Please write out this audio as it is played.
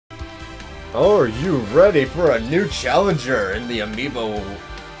Oh, are you ready for a new challenger in the Amiibo,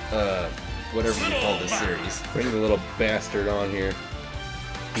 whatever you call this series? Bring the little bastard on here.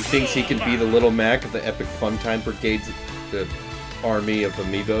 He thinks he can be the little Mac of the Epic Funtime Brigade's the army of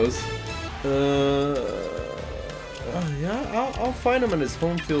Amiibos. Yeah, I'll find him on his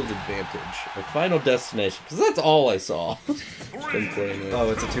home field advantage. A final destination, because that's all I saw. Been playing with. Oh,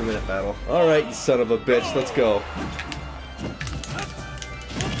 it's a 2-minute battle. Alright, you son of a bitch, let's go.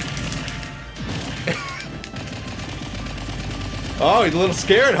 Oh, he's a little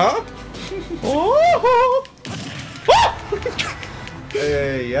scared, huh? Oh!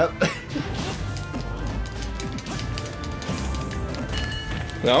 Hey, yep.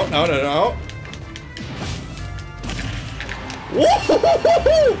 No.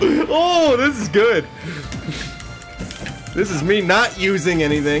 Oh, this is good. This is me not using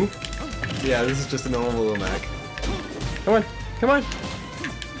anything. Yeah, this is just a normal little Mac. Come on.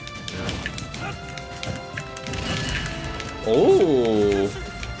 Oh,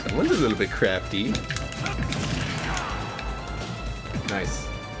 someone's a little bit crafty. Nice.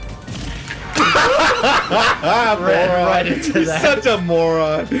 Right into He's that. such a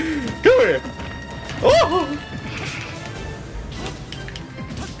moron. Come here. Oh.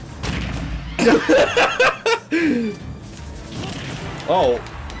 Oh.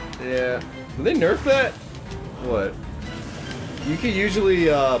 Yeah. Did they nerf that? What? You could usually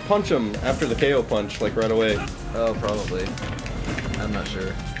punch him after the KO punch, like right away. Oh, probably. I'm not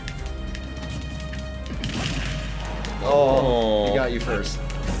sure. Oh, he got you first.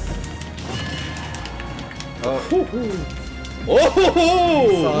 Oh. Oh!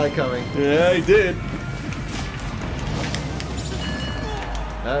 Saw it coming. Yeah, he did.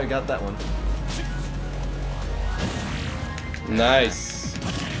 I got that one. Nice.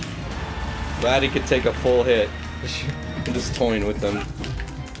 Glad he could take a full hit. I'm just toying with them.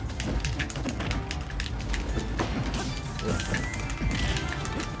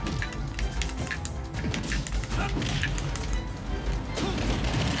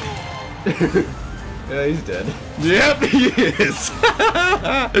 Yeah, he's dead. Yep, he is.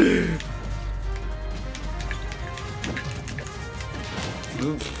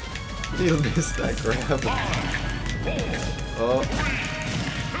 You missed that grab. Oh.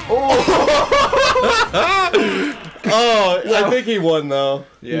 Oh, I think he won though.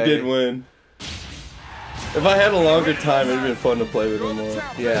 Yeah, he did win. If I had a longer time, it'd been fun to play with him more.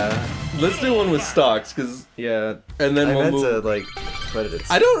 Yeah. Let's do one with stocks, cause Yeah. and then I we'll meant move. to like, but it's.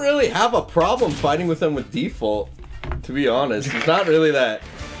 I don't really have a problem fighting with him with default, to be honest. It's not really that.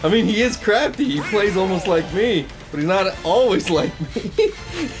 I mean, he is crafty. He plays almost like me, but he's not always like me.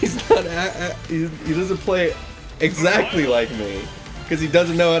 He's not. He doesn't play exactly like me because he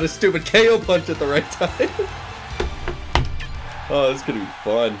doesn't know how to stupid KO punch at the right time. Oh, this is gonna be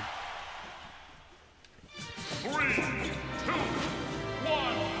fun. 3, 2,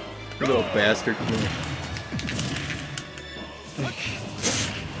 1. You little bastard. Come here.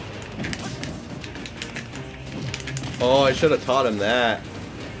 Oh, I should have taught him that.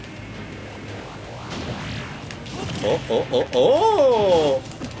 Oh!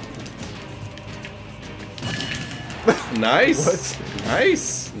 Nice! What?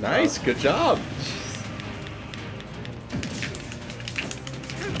 Nice, good job.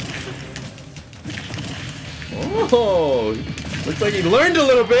 Oh! Looks like he learned a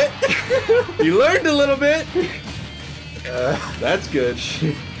little bit! He learned a little bit! That's good.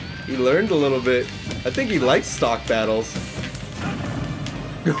 He learned a little bit. I think he likes stock battles.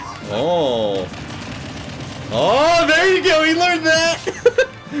 Oh. Oh, there you go. He learned that.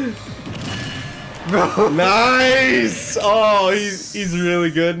 Nice. Oh, he's really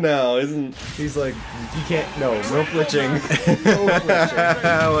good now, isn't? He's like, you can't. No flitching. No flitching.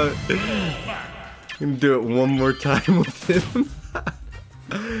 I'm gonna do it one more time with him.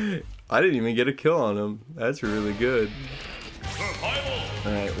 I didn't even get a kill on him. That's really good.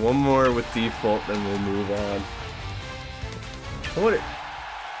 Alright, one more with default, then we'll move on.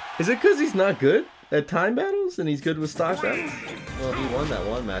 Is it because he's not good at time battles and he's good with stock battles? Well, he won that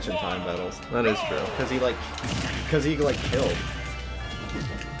one match in time battles. That is true. Because he killed.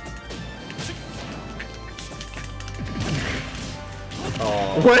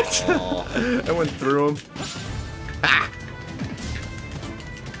 Oh. What? Oh. I went through him. Ah!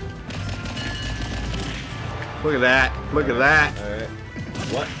 Look at that. Look at that. Alright.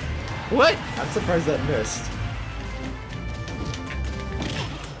 What? What? I'm surprised that missed.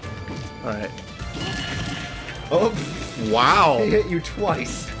 Alright. Oh, Wow. he hit you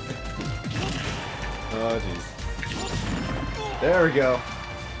twice. Oh, jeez. There we go.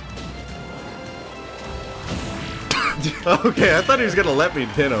 Okay, I thought he was gonna let me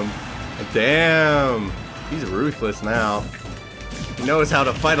pin him. Damn. He's ruthless now. He knows how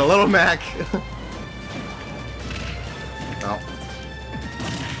to fight a little Mac. Oh.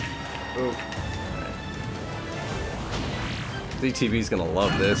 Ooh. ZTV's gonna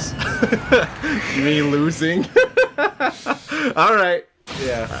love this. Me losing. Alright.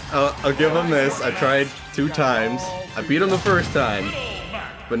 Yeah. I'll give him this. I tried 2 times. I beat him the first time.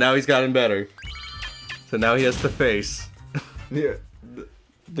 But now he's gotten better. So now he has to face Yeah.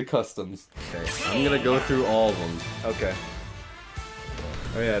 the customs. Okay. I'm gonna go through all of them. Okay.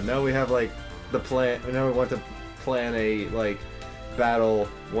 Oh yeah, now we have like the plan. Now we want to plan a like battle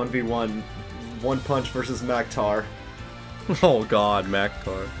 1v1, one punch versus Maktar. Oh god,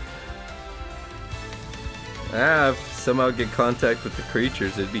 Maktar. If somehow get contact with the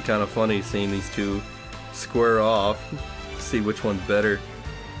creatures, it'd be kind of funny seeing these two square off. See which one's better.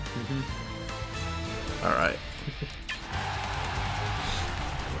 Alright.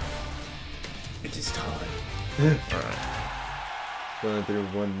 It is time. Alright. Going through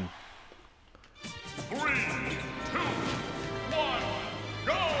one. 3, 2, 1,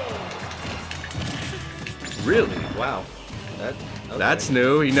 go! Really? Wow. That. Okay. That's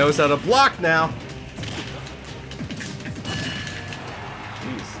new. He knows how to block now.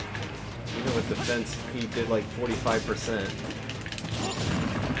 Jeez. Even with defense, he did like 45%.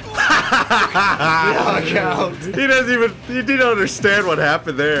 Knockout. He doesn't even. He didn't understand what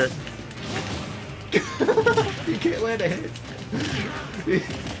happened there. You can't land a hit.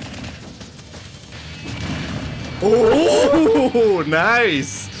 Oh,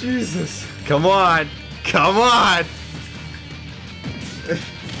 nice. Jesus. Come on. Come on.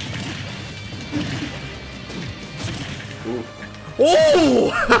 Ooh.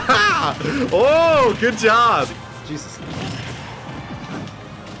 Oh! Oh, good job. Jesus.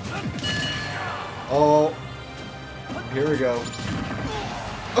 Oh. Here we go.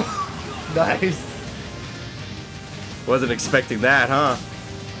 Nice. Wasn't expecting that, huh?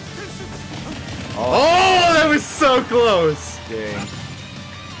 Oh, that was so close. Dang.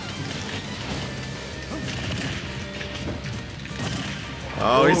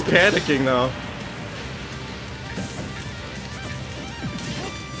 Oh, he's panicking though.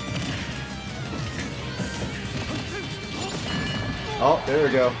 Oh, there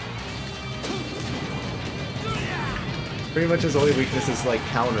we go. Pretty much his only weakness is like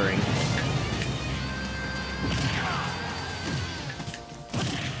countering.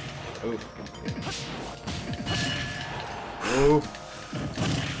 Ooh. Ooh.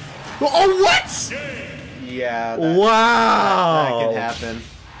 Oh, what? Yeah. That, Wow. That can happen.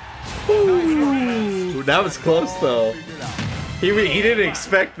 Ooh, that was close though. He didn't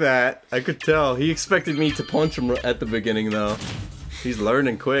expect that. I could tell. He expected me to punch him at the beginning though. He's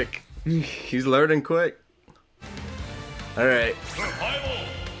learning quick. He's learning quick. All right.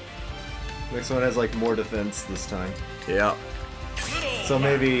 Next one has like more defense this time. Yeah. So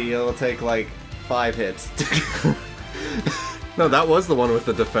maybe it'll take like 5 hits. No, that was the one with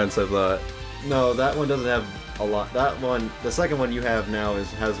the defense, I thought. No, that one doesn't have a lot. That one, the second one you have now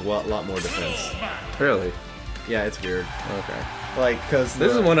has a lot more defense. Really? Yeah, it's weird. Okay. Like, cause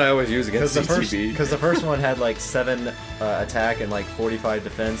This is one I always use against CTB. Because the first one had like 7 attack and like 45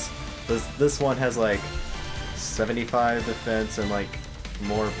 defense. This one has like 75 defense and like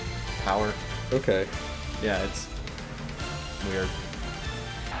more power. Okay. Yeah, it's weird.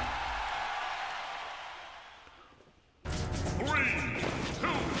 3, 2,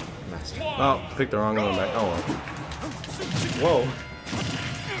 Master. 1. Oh, picked the wrong one back. Oh well. Whoa.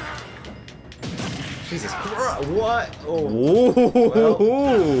 Jesus Christ, what? Oh.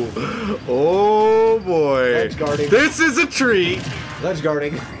 Ooh. Oh boy. Edge guarding. This is a treat. Ledge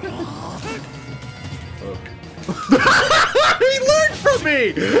guarding. He learned from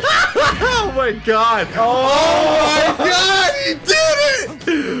me. Oh my god. Oh my god, he did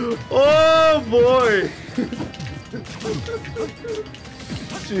it. Oh boy.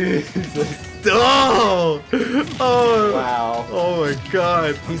 Jesus. Oh. Oh. Wow. Oh my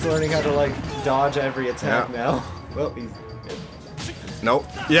god. He's learning how to like dodge every attack Yeah. now. Well, he's. Nope.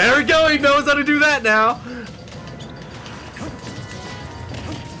 Yeah, there we go. He knows how to do that now.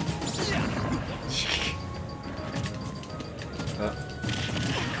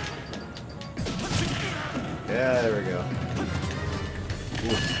 Yeah, there we go.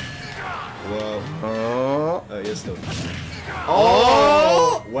 Ooh. Whoa. Oh. Oh, you're still.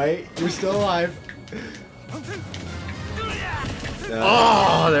 Oh. Wait, you're still alive.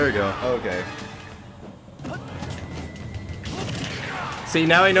 Oh, there we go. Okay. See,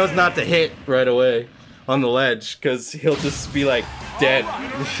 now he knows not to hit right away on the ledge, because he'll just be like dead.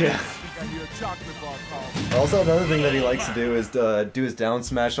 Yeah. I need a chocolate bar, Carl. Also, another thing that he likes to do is do his down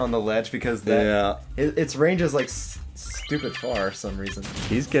smash on the ledge because that its range is like stupid far for some reason.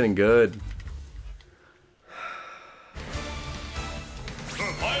 He's getting good.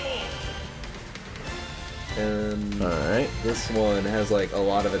 And Alright. this one has like a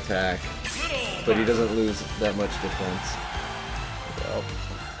lot of attack, but he doesn't lose that much defense. Well,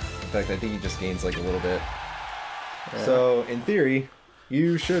 in fact, I think he just gains like a little bit. Yeah. So, in theory,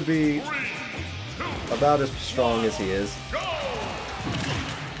 you should be about as strong as he is.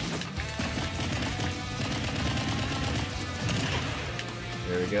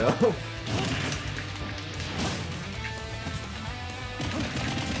 There we go.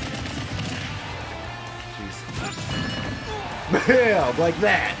 Jeez. Bam! Like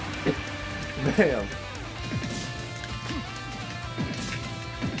that! Bam!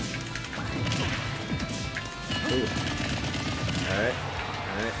 Ooh. Alright.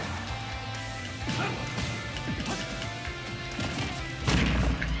 Alright.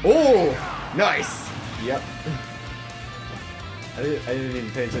 Oh! Nice! Yep. I didn't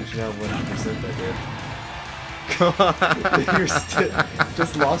even pay attention how 100% that did. You're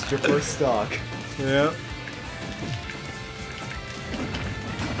just lost your first stock. Yep.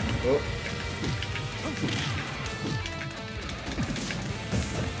 Oh.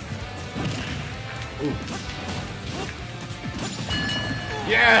 Ooh.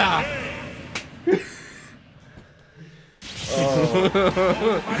 Yeah! Oh.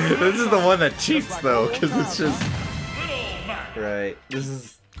 This is the one that cheats though, because it's just right. This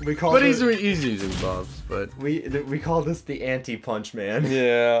is we call. But he's using buffs, but we call this the anti-punch man.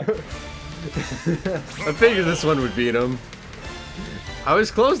 yeah. I figured this one would beat him. I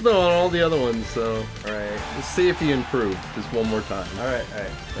was close though on all the other ones, so Alright. let's see if he improved just one more time. Alright.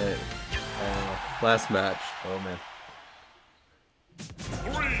 Alright. Last match. Oh man.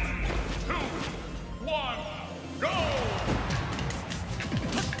 3, 2, 1, go!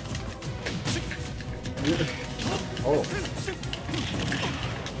 Oh.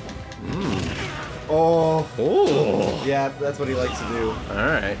 Oh. Oh. Yeah, that's what he likes to do. All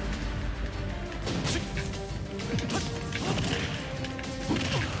right.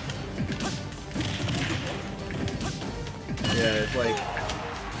 Yeah, it's like.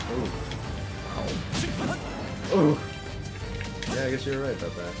 Ooh. Yeah, I guess you're right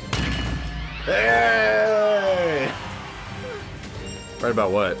about that. Hey! Right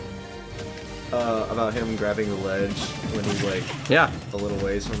about what? About him grabbing the ledge when he's like Yeah. a little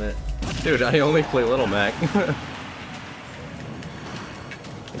ways from it. Dude, I only play Little Mac. I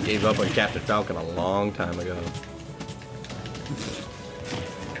gave up on Captain Falcon a long time ago.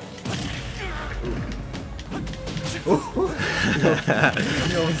 He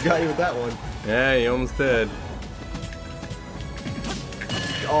almost got you with that one. Yeah, he almost did.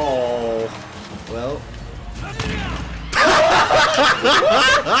 Oh. Well.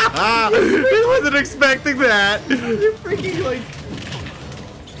 He wasn't expecting that. You freaking like.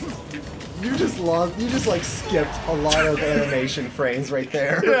 You just lost. You just like skipped a lot of animation frames right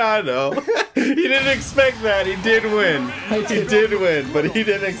there. Yeah, I know. He didn't expect that. He did win. He did win, but he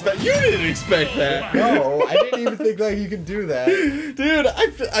didn't expect. You didn't expect that. No, I didn't even think like you could do that. Dude,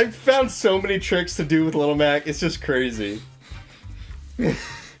 I've found so many tricks to do with Little Mac. It's just crazy.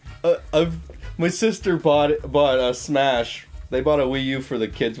 My sister bought a Smash. They bought a Wii U for the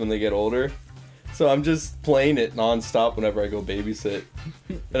kids when they get older. So I'm just playing it non-stop whenever I go babysit.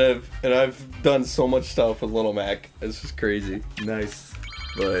 And I've done so much stuff with Little Mac. It's just crazy. Nice.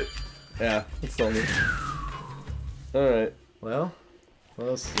 But yeah, it's funny. Alright. Well, what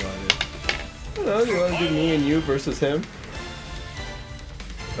else do you want to do? I don't know, do you want to do me and you versus him?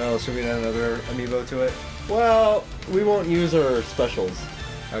 Well, should we add another amiibo to it? Well, we won't use our specials.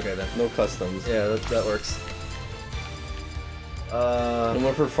 Okay then. No customs. Yeah, that works. And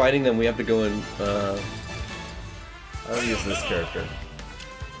if we're fighting them, we have to go in. I'll use this character.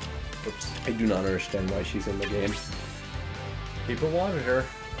 Oops. I do not understand why she's in the game. People wanted her.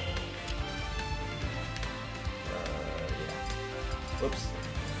 Yeah. Whoops.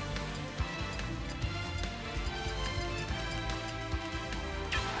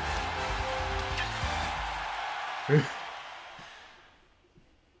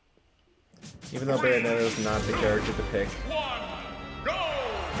 Even though Bayonetta's not the character to pick. 1, go!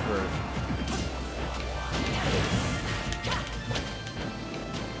 For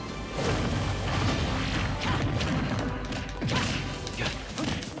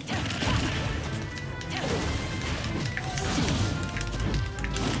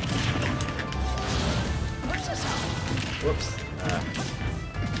whoops.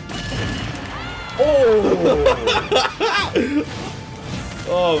 Oh!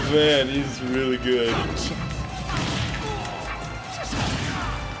 Oh man, he's really good.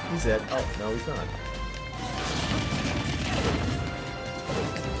 He's dead. Oh, no, he's not.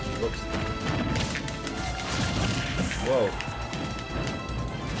 Whoops. Whoa.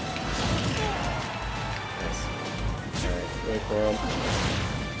 Nice. Alright, Wait for him.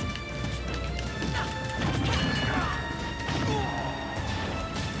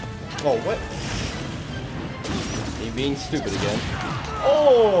 oh, what? He being stupid again.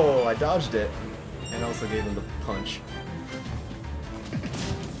 Oh, I dodged it. And also gave him the punch.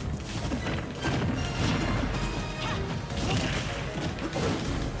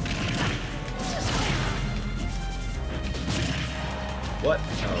 What?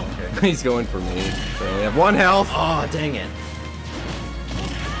 Oh, okay. He's going for me. So I have 1 health. Oh, dang it.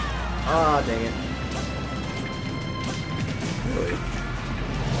 Ah, dang it. Really?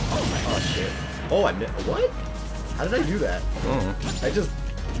 Oh, shit. Oh, what? How did I do that? Oh,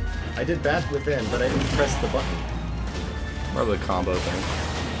 I did back within, but I didn't press the button. probably the combo thing.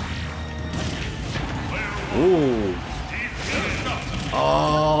 Ooh.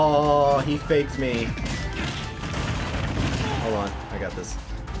 Oh, he faked me. Hold on, I got this.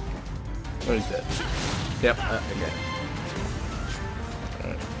 Oh, he's dead. Yep. Okay.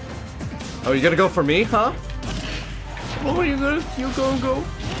 Oh, you gonna go for me, huh? Oh, you gonna go?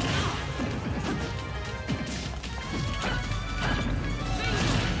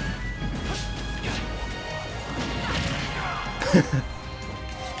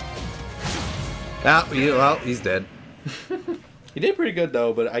 Well, he's dead. He did pretty good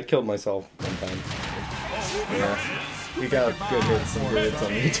though, but I killed myself one time. Yeah. You got good hits, some good hits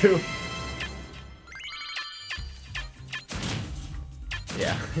on me too.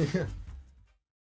 Yeah.